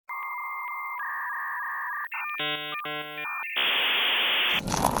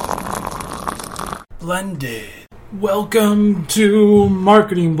Blended. Welcome to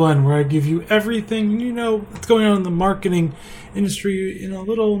Marketing Blend, where I give you everything you know what's going on in the marketing industry in a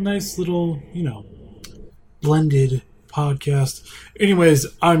nice little blended podcast. Anyways,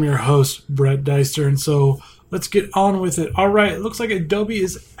 I'm your host, Brett Deister, and so let's get on with it. All right, it looks like Adobe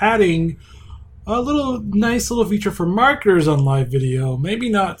is adding a nice little feature for marketers on live video. Maybe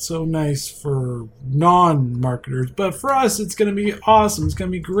not so nice for non-marketers, but for us, it's going to be awesome. It's going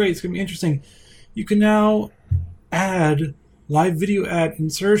to be great. It's going to be interesting. You can now add live video ad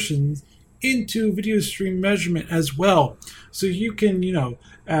insertions into video stream measurement as well. So you can,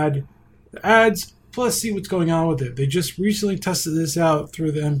 add the ads plus see what's going on with it. They just recently tested this out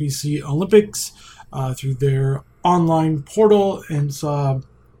through the NBC Olympics, through their online portal, and saw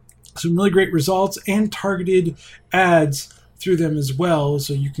some really great results and targeted ads through them as well,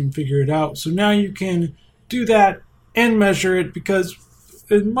 so you can figure it out. So now you can do that and measure it, because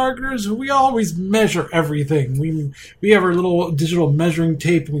as marketers, we always measure everything. We have our little digital measuring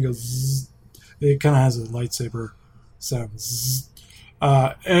tape, and we go zzz. It kind of has a lightsaber sound. Zzz.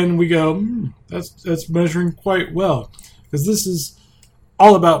 And we go, that's measuring quite well, because this is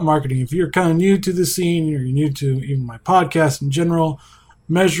all about marketing. If you're kind of new to the scene, or you're new to even my podcast in general,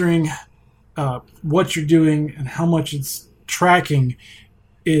 measuring what you're doing and how much it's tracking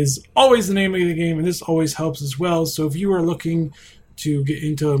is always the name of the game, and this always helps as well. So if you are looking to get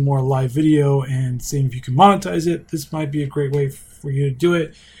into a more live video and seeing if you can monetize it, this might be a great way for you to do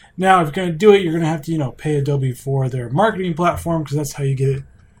it. Now, if you're going to do it, you're going to have to, pay Adobe for their marketing platform, because that's how you get it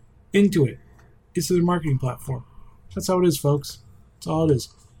into it. It's their marketing platform. That's how it is, folks. That's all it is.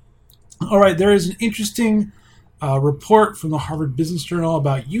 All right, there is an interesting report from the Harvard Business Journal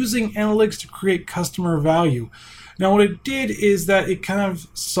about using analytics to create customer value. Now, what it did is that it kind of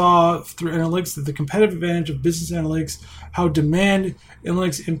saw through analytics that the competitive advantage of business analytics, how demand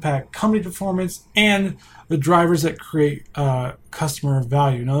analytics impact company performance, and the drivers that create customer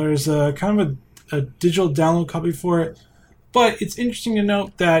value. Now, there's kind of a digital download copy for it, but it's interesting to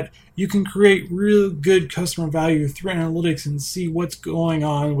note that you can create real good customer value through analytics and see what's going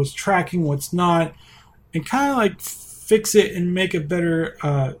on, what's tracking, what's not, and kind of like fix it and make a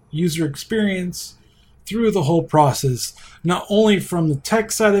better user experience through the whole process, not only from the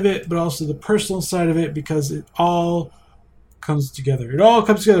tech side of it, but also the personal side of it, because it all comes together. It all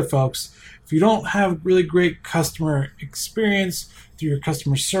comes together, folks. If you don't have really great customer experience through your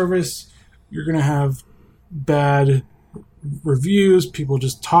customer service, you're going to have bad reviews, people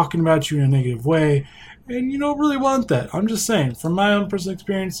just talking about you in a negative way, and you don't really want that. I'm just saying, from my own personal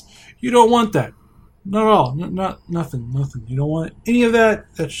experience, you don't want that. Not at all. Nothing. You don't want any of that.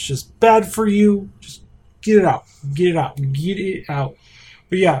 That's just bad for you. Just get it out.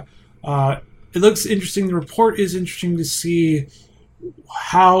 But yeah, it looks interesting. The report is interesting to see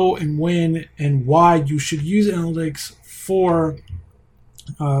how and when and why you should use analytics for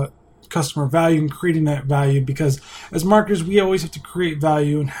customer value and creating that value, because as marketers, we always have to create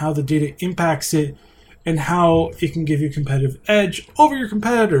value and how the data impacts it and how it can give you a competitive edge over your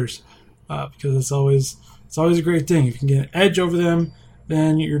competitors. Because it's always a great thing. If you can get an edge over them,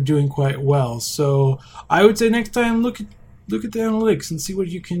 then you're doing quite well. So I would say next time, look at the analytics and see what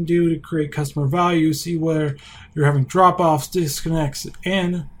you can do to create customer value, see where you're having drop-offs, disconnects,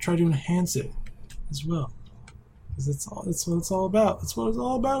 and try to enhance it as well. Because that's what it's all about. That's what it's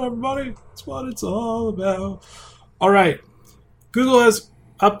all about, everybody. That's what it's all about. All right. Google has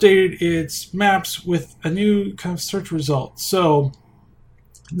updated its maps with a new kind of search result. So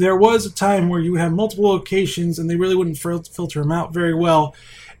there was a time where you would have multiple locations and they really wouldn't filter them out very well.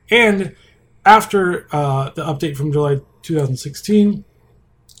 And after the update from July 2016,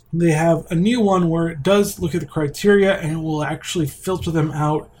 they have a new one where it does look at the criteria and it will actually filter them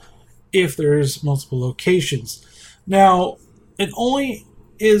out if there's multiple locations. Now, it only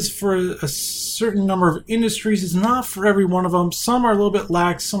is for a certain number of industries. It's not for every one of them. Some are a little bit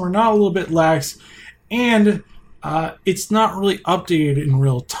lax, some are not a little bit lax, and it's not really updated in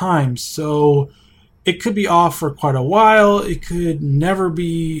real time, so it could be off for quite a while. It could never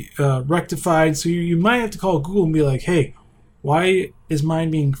be rectified, so you might have to call Google and be like, hey, why is mine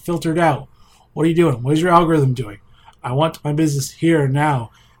being filtered out? What are you doing? What is your algorithm doing? I want my business here and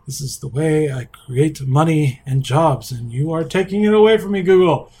now. This is the way I create money and jobs, and you are taking it away from me,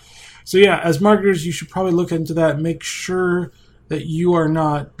 Google. So yeah, as marketers, you should probably look into that and make sure that you are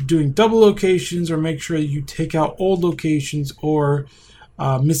not doing double locations, or make sure that you take out old locations or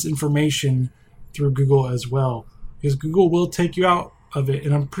misinformation through Google as well, because Google will take you out of it.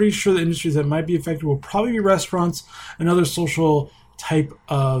 And I'm pretty sure the industries that might be affected will probably be restaurants and other social type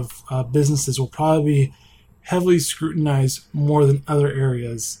of businesses will probably be heavily scrutinized more than other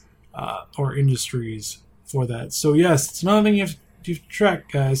areas or industries for that. So yes, it's another thing you have to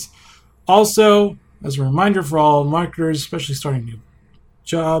track, guys. Also, as a reminder for all marketers, especially starting new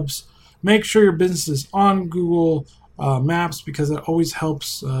jobs, make sure your business is on Google Maps, because it always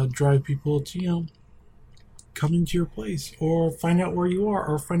helps drive people to, come into your place or find out where you are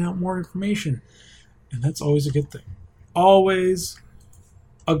or find out more information. And that's always a good thing. Always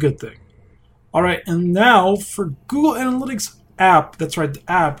a good thing. All right, and now for Google Analytics app, that's right, the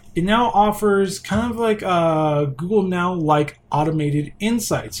app, it now offers kind of like Google Now like automated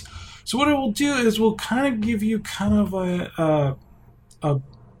insights. So what it will do is we'll kind of give you kind of a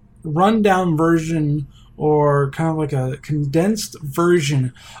rundown version, or kind of like a condensed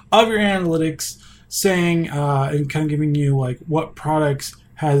version of your analytics, saying and kind of giving you like what products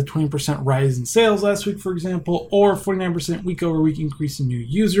had a 20% rise in sales last week, for example, or 49% week over week increase in new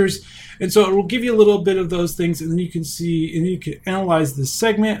users. And so it will give you a little bit of those things, and then you can see, and you can analyze this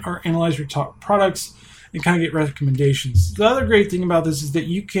segment or analyze your top products and kind of get recommendations. The other great thing about this is that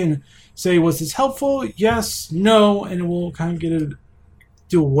you can say, was this helpful? Yes, no, and it will kind of get it,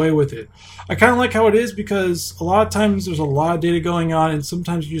 do away with it. I kind of like how it is, because a lot of times there's a lot of data going on, and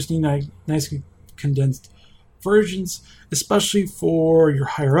sometimes you just need nice condensed versions, especially for your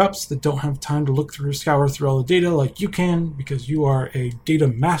higher ups that don't have time to scour through all the data like you can, because you are a data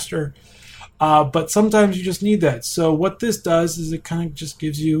master. But sometimes you just need that. So what this does is it kind of just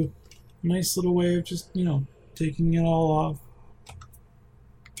gives you a nice little way of just, taking it all off,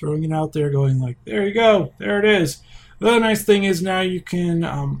 throwing it out there, going like, there you go, there it is. The other nice thing is now you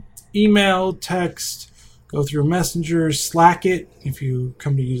can email, text, go through Messenger, Slack it if you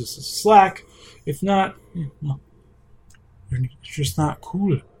come to use this as Slack. If not, it's just not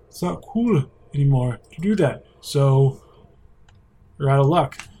cool. It's not cool anymore to do that. So you're out of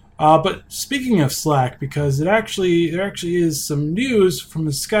luck. But speaking of Slack, because there actually is some news from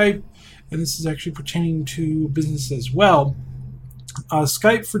the Skype, and this is actually pertaining to business as well.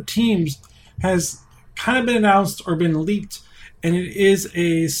 Skype for Teams has kind of been announced or been leaked, and it is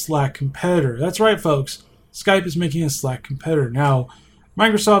a Slack competitor. That's right, folks. Skype is making a Slack competitor. Now,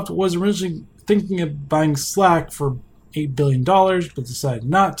 Microsoft was originally thinking of buying Slack for $8 billion, but decided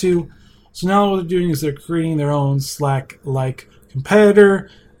not to. So now what they're doing is they're creating their own Slack-like competitor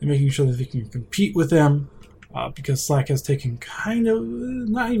and making sure that they can compete with them, because Slack has taken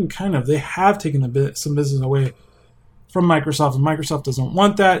they have taken some business away from Microsoft, and Microsoft doesn't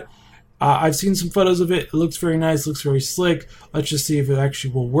want that. I've seen some photos of it. It looks very nice, looks very slick. Let's just see if it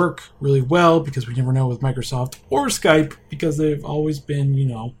actually will work really well, because we never know with Microsoft or Skype, because they've always been,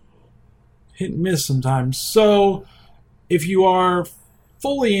 hit and miss sometimes. So if you are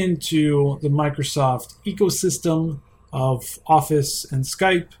fully into the Microsoft ecosystem of Office and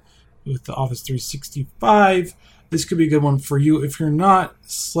Skype with the Office 365, this could be a good one for you. If you're not,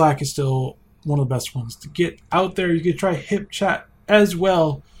 Slack is still one of the best ones to get out there. You could try HipChat as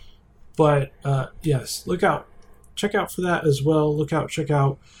well. But yes, look out. Check out for that as well. Look out, check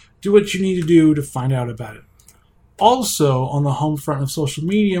out. Do what you need to do to find out about it. Also, on the home front of social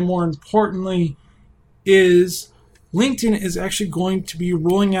media, more importantly, is LinkedIn is actually going to be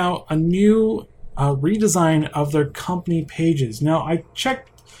rolling out a new redesign of their company pages. Now, I checked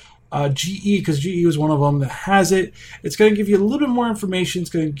GE, because GE was one of them that has it. It's going to give you a little bit more information. It's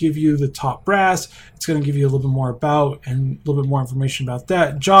going to give you the top brass. It's going to give you a little bit more about and a little bit more information about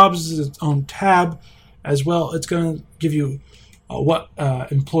that. Jobs is its own tab as well. It's going to give you what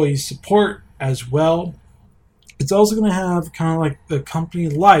employees support as well. It's also going to have kind of like the company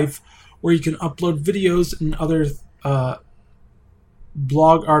life, where you can upload videos and other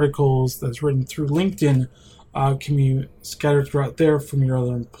blog articles that's written through LinkedIn can be scattered throughout there from your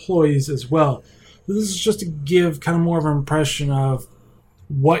other employees as well. So this is just to give kind of more of an impression of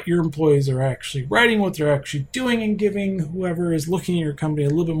what your employees are actually writing, what they're actually doing, and giving whoever is looking at your company a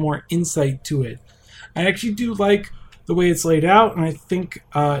little bit more insight to it. I actually do like the way it's laid out, and I think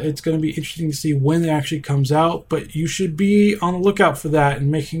it's going to be interesting to see when it actually comes out, but you should be on the lookout for that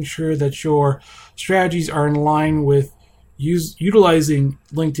and making sure that your strategies are in line with utilizing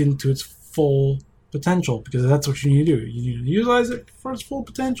LinkedIn to its full potential, because that's what you need to do. You need to utilize it for its full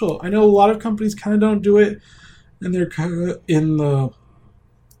potential. I know a lot of companies kind of don't do it, and they're kind of in the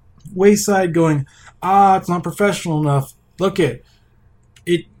wayside going, it's not professional enough. Look, it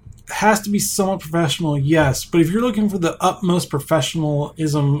has to be somewhat professional, yes, but if you're looking for the utmost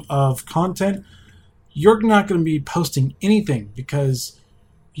professionalism of content, you're not going to be posting anything, because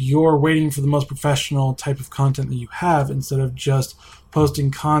you're waiting for the most professional type of content that you have, instead of just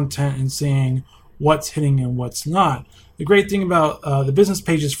posting content and saying what's hitting and what's not. The great thing about the business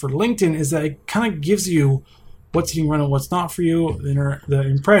pages for LinkedIn is that it kind of gives you what's hitting run and what's not for you, the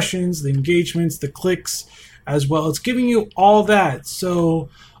impressions, the engagements, the clicks as well. It's giving you all that. So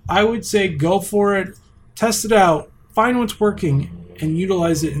I would say go for it, test it out, find what's working, and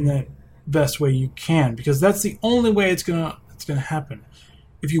utilize it in the best way you can, because that's the only way it's gonna happen.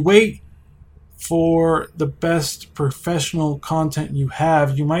 If you wait for the best professional content you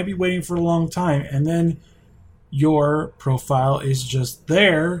have, you might be waiting for a long time, and then your profile is just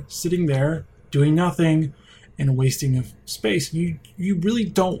there, sitting there, doing nothing, and wasting of space. You really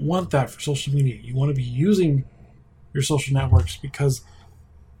don't want that for social media. You want to be using your social networks because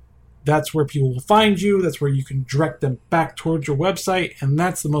that's where people will find you. That's where you can direct them back towards your website, and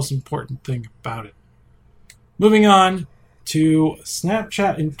that's the most important thing about it. Moving on to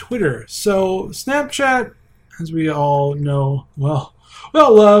Snapchat and Twitter. So Snapchat, as we all know, well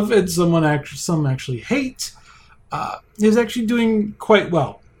love, and some actually hate, is actually doing quite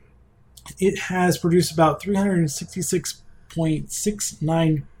well. It has produced about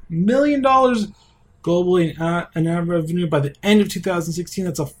 $366.69 million globally in ad revenue by the end of 2016.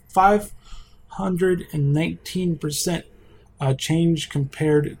 That's a 519% change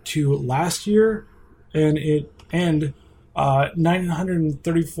compared to last year, and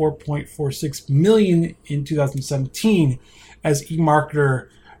 934.46 million in 2017, as eMarketer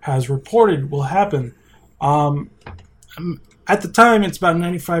has reported will happen. At the time, it's about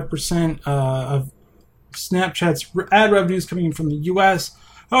 95% of Snapchat's ad revenues coming in from the U.S.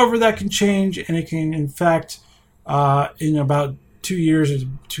 However, that can change, and it can, in fact, in about 2 years,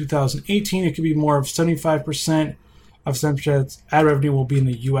 in 2018, it could be more of 75% of Snapchat's ad revenue will be in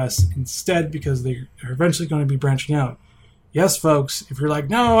the U.S. instead, because they are eventually going to be branching out. Yes, folks, if you're like,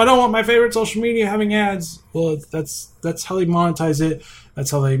 no, I don't want my favorite social media having ads, well, that's how they monetize it.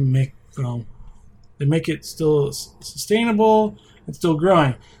 That's how they make it still sustainable and still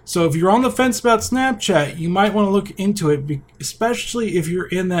growing. So if you're on the fence about Snapchat, you might want to look into it, especially if you're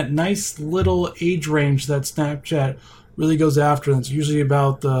in that nice little age range that Snapchat really goes after. And it's usually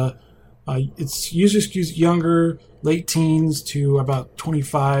about it's usually skews younger, late teens to about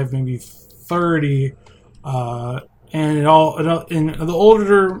 25, maybe 30. And the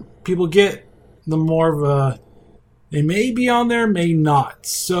older people get, the more of they may be on there, may not.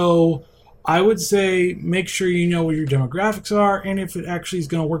 So I would say make sure you know what your demographics are, and if it actually is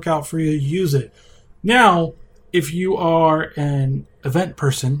going to work out for you, use it. Now, if you are an event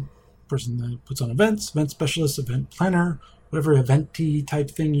person that puts on events, event specialist, event planner, whatever event-y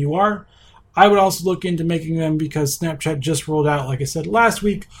type thing you are, I would also look into making them, because Snapchat just rolled out, like I said last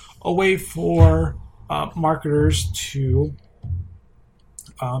week, a way for marketers to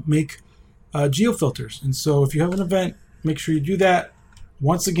make geo-filters. And so if you have an event, make sure you do that.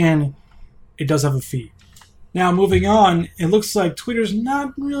 Once again, it does have a fee. Now, moving on, it looks like Twitter's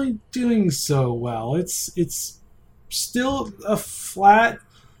not really doing so well. It's still a flat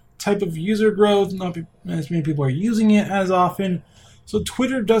type of user growth. Not as many people are using it as often. So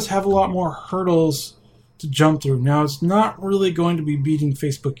Twitter does have a lot more hurdles to jump through. Now, it's not really going to be beating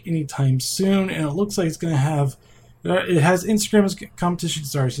Facebook anytime soon, and it looks like it's going to have... It has Instagram as competition.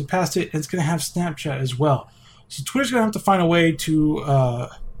 Sorry, so past it, and it's going to have Snapchat as well. So Twitter's going to have to find a way to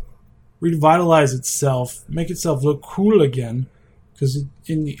revitalize itself, make itself look cool again, because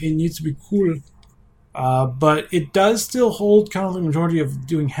it needs to be cool. But it does still hold kind of the majority of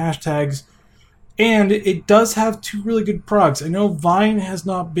doing hashtags, and it does have two really good products. I know Vine has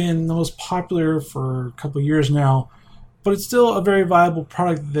not been the most popular for a couple of years now, but it's still a very viable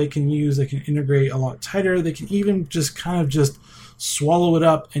product that they can use. They can integrate a lot tighter. They can even just kind of just swallow it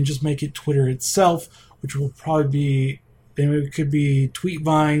up and just make it Twitter itself, which will probably be... It could be Tweet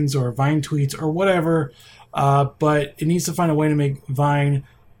Vines or Vine Tweets or whatever, but it needs to find a way to make Vine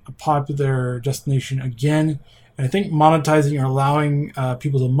a popular destination again. And I think monetizing or allowing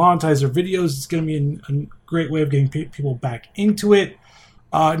people to monetize their videos is going to be a great way of getting people back into it.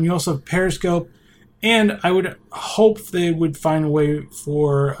 And you also have Periscope, and I would hope they would find a way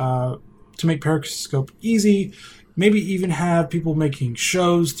to make Periscope easy. Maybe even have people making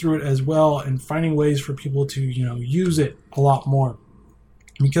shows through it as well, and finding ways for people to, use it a lot more.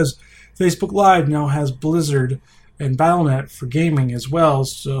 Because Facebook Live now has Blizzard and Battle.net for gaming as well,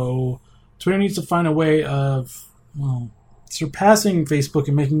 so Twitter needs to find a way of surpassing Facebook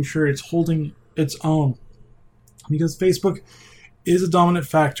and making sure it's holding its own. Because Facebook is a dominant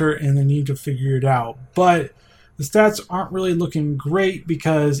factor, and they need to figure it out. But the stats aren't really looking great,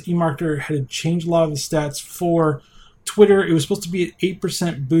 because eMarketer had to change a lot of the stats for Twitter. It was supposed to be an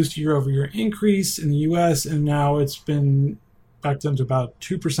 8% boost year-over-year increase in the US, and now it's been back down to about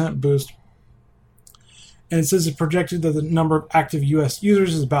 2% boost. And it says it's projected that the number of active U.S.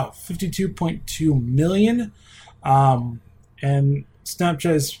 users is about 52.2 million. And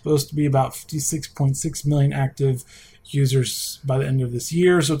Snapchat is supposed to be about 56.6 million active users by the end of this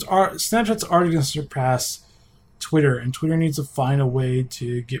year. So Snapchat's already going to surpass Twitter, and Twitter needs to find a way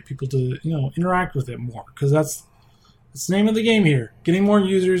to get people to interact with it more, because that's the name of the game here: getting more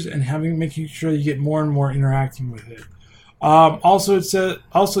users and making sure you get more and more interacting with it. Also,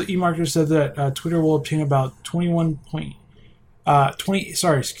 eMarketer said that Twitter will obtain about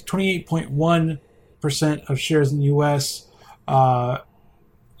 28.1% of shares in the U.S.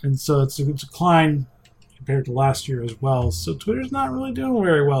 And so it's a decline compared to last year as well. So Twitter's not really doing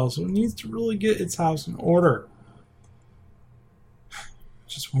very well. So it needs to really get its house in order.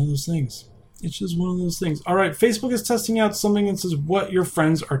 It's just one of those things. All right, Facebook is testing out something that says what your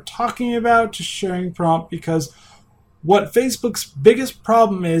friends are talking about to sharing prompt, because what Facebook's biggest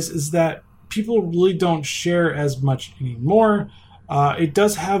problem is that people really don't share as much anymore. It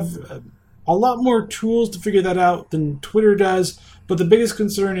does have a lot more tools to figure that out than Twitter does, but the biggest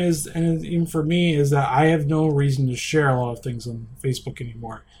concern is, and even for me, is that I have no reason to share a lot of things on Facebook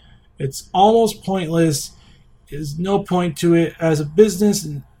anymore. It's almost pointless. There's no point to it. As a business,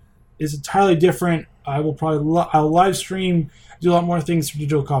 it's entirely different. I'll live stream, do a lot more things for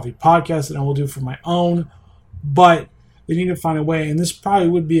Digital Coffee Podcast than I will do for my own, but they need to find a way, and this probably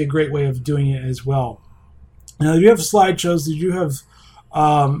would be a great way of doing it as well. Now, they do have slideshows. They do have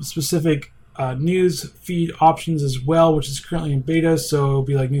specific news feed options as well, which is currently in beta, so it'll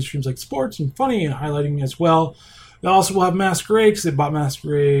be like news streams like sports and funny and highlighting as well. They also will have Masquerade, because they bought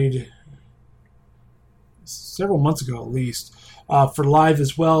Masquerade several months ago at least, for live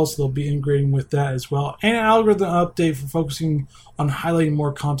as well, so they'll be integrating with that as well. And an algorithm update for focusing on highlighting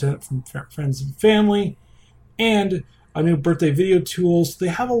more content from friends and family, and a new birthday video tool. So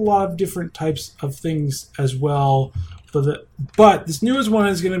they have a lot of different types of things as well. But this newest one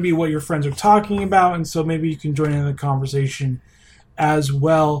is going to be what your friends are talking about, and so maybe you can join in the conversation as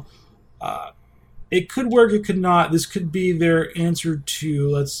well. It could work, it could not. This could be their answer to,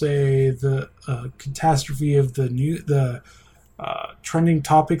 let's say, the catastrophe of the trending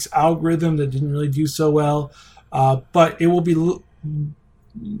topics algorithm that didn't really do so well. But it will be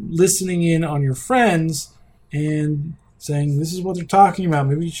listening in on your friends and saying, this is what they're talking about.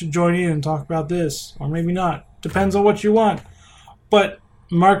 Maybe you should join in and talk about this, or maybe not. Depends on what you want. But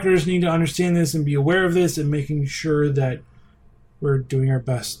marketers need to understand this and be aware of this, and making sure that we're doing our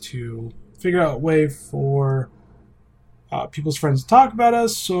best to figure out a way for people's friends to talk about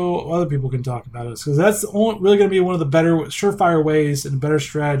us so other people can talk about us. Because that's really going to be one of the better, surefire ways and a better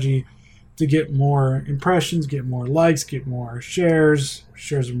strategy to get more impressions, get more likes, get more shares.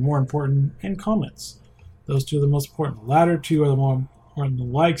 Shares are more important, and comments. Those two are the most important. The latter two are the more important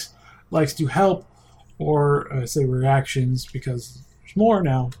than likes. Likes do help, or say reactions, because there's more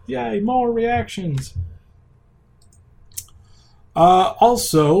now. Yay, more reactions. We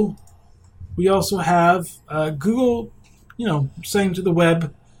also have Google, saying to the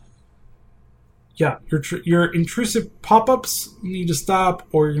web, your intrusive pop-ups need to stop,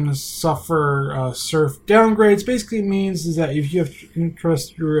 or you're going to suffer surf downgrades. Basically, it means is that if you have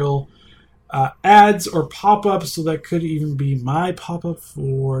terrestrial ads or pop-ups, so that could even be my pop-up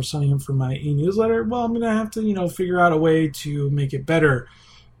for signing up for my e-newsletter, well, I'm going to have to, figure out a way to make it better.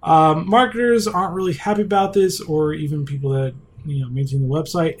 Marketers aren't really happy about this, or even people that maintain the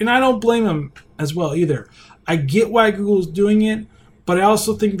website, and I don't blame them as well either. I get why Google's doing it, but I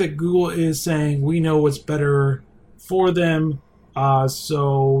also think that Google is saying we know what's better for them,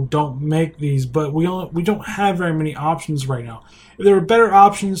 so don't make these. But we don't have very many options right now. If there were better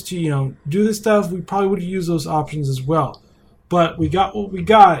options to do this stuff, we probably would use those options as well. But we got what we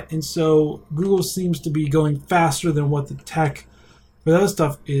got, and so Google seems to be going faster than what the tech for that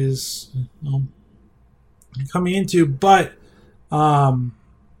stuff is coming into. But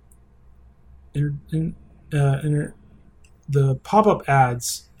the pop-up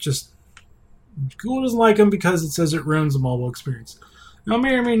ads, just Google doesn't like them because it says it ruins the mobile experience. Now,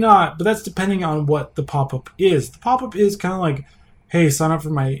 may or may not, but that's depending on what the pop-up is. The pop-up is kind of like, hey, sign up for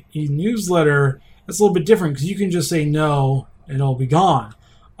my e-newsletter. That's a little bit different because you can just say no and it'll be gone.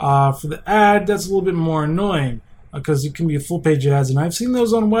 For the ad, that's a little bit more annoying because it can be a full-page ads, and I've seen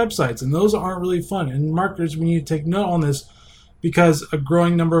those on websites, and those aren't really fun. And marketers, we need to take note on this, because a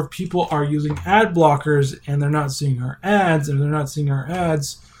growing number of people are using ad blockers and they're not seeing our ads. And if they're not seeing our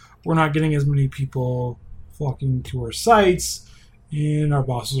ads, we're not getting as many people flocking to our sites. And our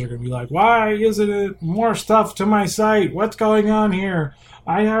bosses are going to be like, why isn't it more stuff to my site? What's going on here?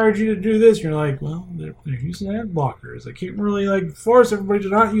 I hired you to do this. And you're like, well, they're using ad blockers. I can't really force everybody to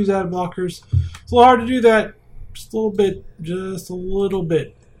not use ad blockers. It's a little hard to do that. Just a little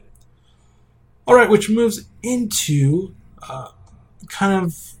bit. All right, which moves into kind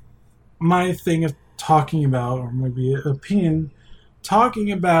of my thing of talking about, or maybe an opinion,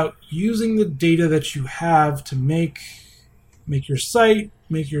 talking about using the data that you have to make your site,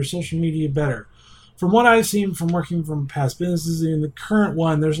 make your social media better. From what I've seen from working from past businesses and the current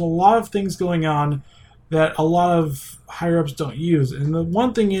one, there's a lot of things going on that a lot of higher-ups don't use. And the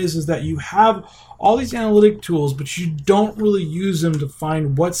one thing is that you have all these analytic tools, but you don't really use them to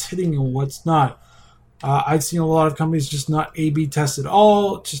find what's hitting and what's not. I've seen a lot of companies just not A/B test at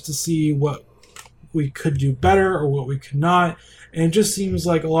all, just to see what we could do better or what we could not. And it just seems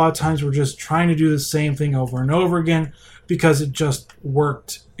like a lot of times we're just trying to do the same thing over and over again because it just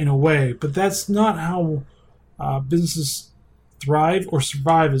worked in a way. But that's not how businesses thrive or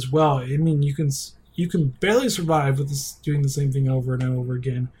survive as well. I mean, you can barely survive with this, doing the same thing over and over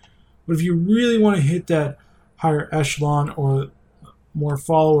again. But if you really want to hit that higher echelon or more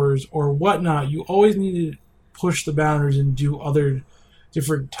followers or whatnot, you always need to push the boundaries and do other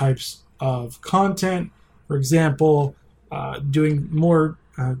different types of content. For example, doing more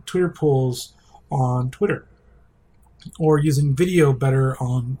Twitter polls on Twitter, or using video better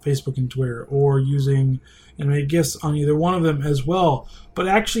on Facebook and Twitter, or using animated GIFs on either one of them as well. But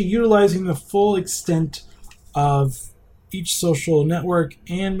actually utilizing the full extent of each social network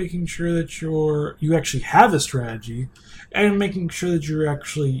and making sure that you actually have a strategy, and making sure that you're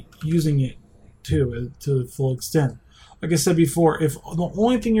actually using it to the full extent. Like I said before, if the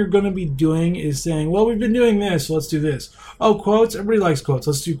only thing you're going to be doing is saying, well, we've been doing this, so let's do this. Oh, quotes? Everybody likes quotes.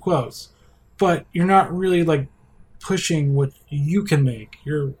 Let's do quotes. But you're not really pushing what you can make.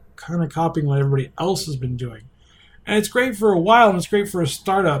 You're kind of copying what everybody else has been doing. And it's great for a while, and it's great for a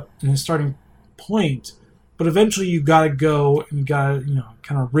startup and a starting point. But eventually you got to go and you got to,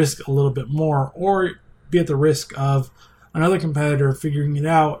 kind of risk a little bit more, or be at the risk of another competitor figuring it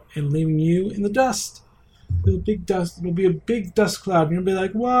out and leaving you in the dust. The big dust. It'll be a big dust cloud, and you'll be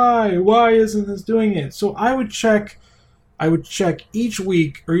like, "Why? Why isn't this doing it?" So I would check each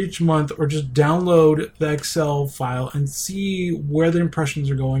week or each month, or just download the Excel file and see where the impressions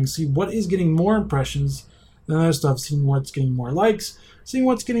are going. See what is getting more impressions than other stuff. Seeing what's getting more likes. Seeing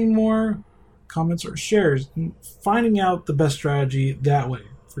what's getting more comments or shares, and finding out the best strategy that way.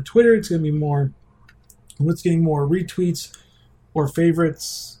 For Twitter, it's going to be more what's getting more retweets or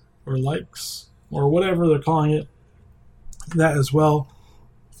favorites or likes or whatever they're calling it, that as well.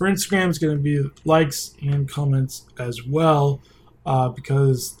 For Instagram, it's going to be likes and comments as well,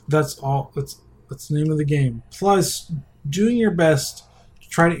 because that's the name of the game. Plus, doing your best to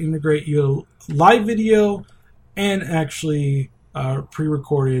try to integrate your live video and actually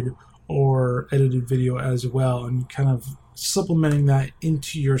pre-recorded or edited video as well, and kind of supplementing that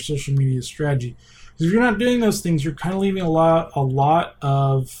into your social media strategy. Because if you're not doing those things, you're kind of leaving a lot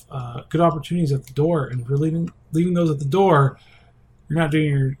of good opportunities at the door. And if you're leaving those at the door, you're not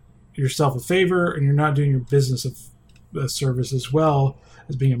doing yourself a favor, and you're not doing your business a service as well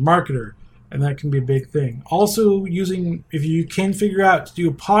as being a marketer. And that can be a big thing. Also, if you can figure out to do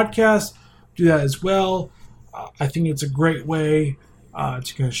a podcast, do that as well. I think it's a great way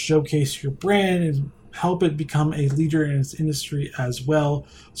to kind of showcase your brand and help it become a leader in its industry as well.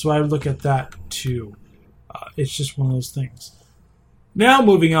 So I would look at that too. It's just one of those things. Now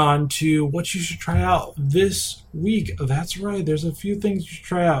moving on to what you should try out this week. That's right, there's a few things you should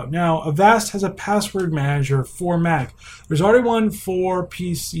try out. Now, Avast has a password manager for Mac. There's already one for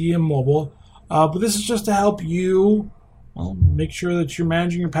PC and mobile, but this is just to help you make sure that you're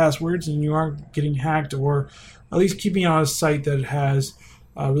managing your passwords and you aren't getting hacked, or at least keeping on a site that has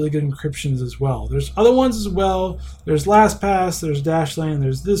really good encryptions as well. There's other ones as well. There's LastPass, there's Dashlane,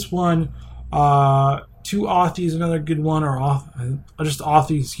 there's this one. 2Authy is another good one, or just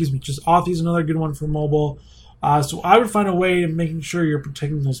Authy is another good one for mobile. So I would find a way of making sure you're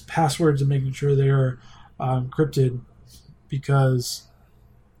protecting those passwords and making sure they are encrypted, because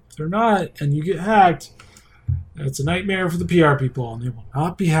if they're not and you get hacked, it's a nightmare for the PR people, and they will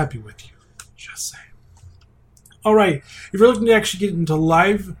not be happy with you. Just saying. All right, if you're looking to actually get into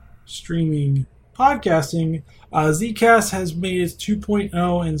live streaming podcasting, Zcast has made its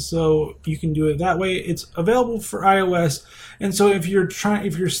 2.0, and so you can do it that way. It's available for iOS, and so if you're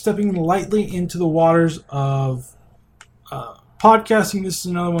stepping lightly into the waters of podcasting, this is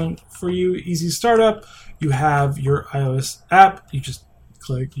another one for you. Easy startup. You have your iOS app. You just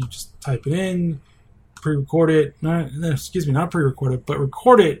type it in. pre-record it. Not pre-record it, but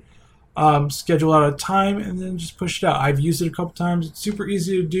record it. Schedule out a time and then just push it out. I've used it a couple times. It's super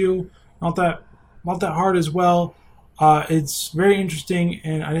easy to do. Not that hard as well. It's very interesting,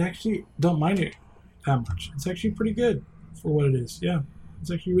 and I actually don't mind it that much. It's actually pretty good for what it is. Yeah,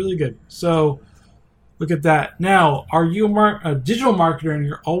 it's actually really good. So look at that. Now, are you a digital marketer and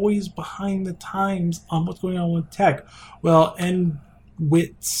you're always behind the times on what's going on with tech? Well,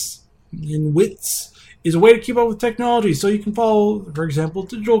 NWITS is a way to keep up with technology. So you can follow, for example,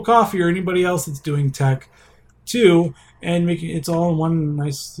 Digital Coffee or anybody else that's doing tech too, and it's all in one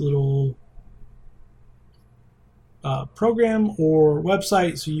nice little program or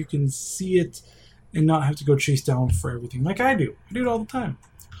website, so you can see it and not have to go chase down for everything like I do. I do it all the time.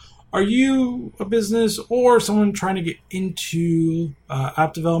 Are you a business or someone trying to get into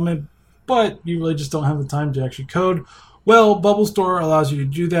app development, but you really just don't have the time to actually code? Well, Bubble Store allows you to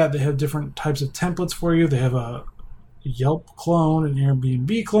do that. They have different types of templates for you. They have a Yelp clone, an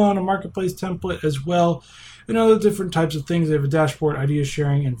Airbnb clone, a marketplace template as well, and other different types of things. They have a dashboard, idea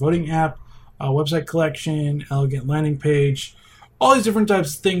sharing, and voting app, a website collection, elegant landing page, all these different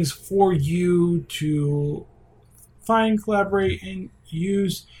types of things for you to find, collaborate, and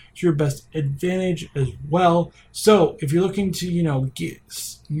use to your best advantage as well. So if you're looking to,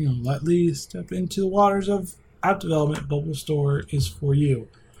 lightly step into the waters of app development, Bubble Store is for you.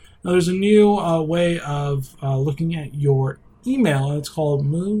 Now there's a new way of looking at your email, and it's called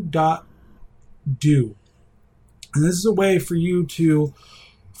Moo.do. And this is a way for you to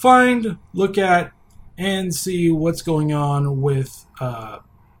find, look at, and see what's going on with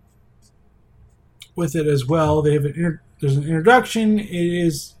it as well. They have there's an introduction. It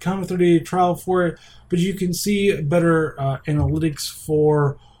is kind of a 30-day trial for it, but you can see better analytics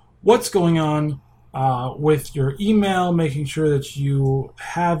for what's going on with your email, making sure that you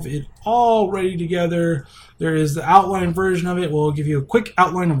have it all ready together. There is the outline version of it. We'll give you a quick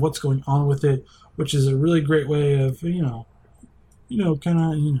outline of what's going on with it, which is a really great way of,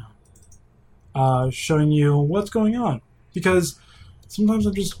 showing you what's going on. Because sometimes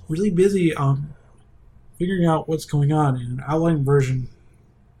I'm just really busy figuring out what's going on, and an outline version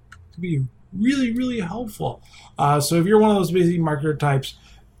could be really, really helpful. So if you're one of those busy marketer types,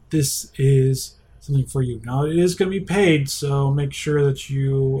 this is something for you. Now, it is going to be paid, so make sure that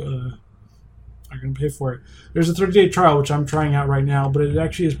you are going to pay for it. There's a 30-day trial, which I'm trying out right now, but it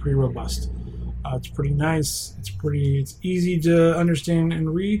actually is pretty robust. It's pretty nice. It's easy to understand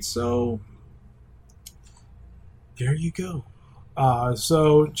and read, so there you go.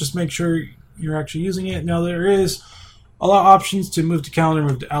 So just make sure you're actually using it. Now, there is a lot of options to move to calendar,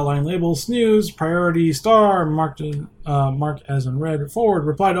 move to outline, label, snooze, priority, star, mark as unread, forward,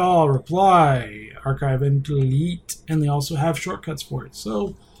 reply to all, reply, archive, and delete. And they also have shortcuts for it.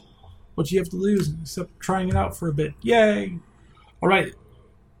 So what do you have to lose except trying it out for a bit? Yay! All right.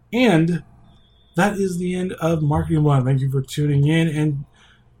 And that is the end of Marketing Blend. Thank you for tuning in. And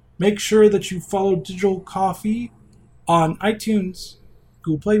make sure that you follow Digital Coffee on iTunes,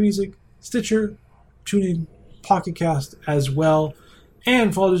 Google Play Music, Stitcher, TuneIn, Pocket Cast as well.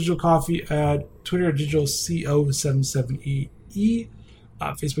 And follow Digital Coffee at Twitter at DigitalCo778E,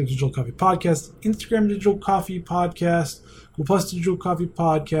 Facebook Digital Coffee Podcast, Instagram Digital Coffee Podcast, Google Plus Digital Coffee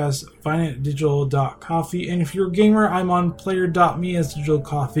Podcast, find it at digital.coffee. And if you're a gamer, I'm on player.me as Digital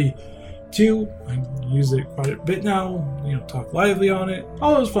Coffee too. I use it quite a bit now, talk lively on it,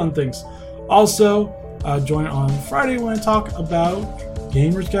 all those fun things. Also, join on Friday when I talk about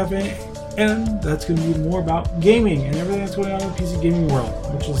Gamers Cafe, and that's going to be more about gaming and everything that's going on in the PC gaming world,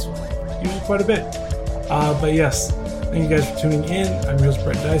 which is usually quite a bit. But yes, thank you guys for tuning in. I'm your host,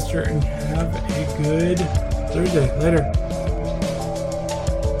 Brett Deister, and have a good Thursday. Later.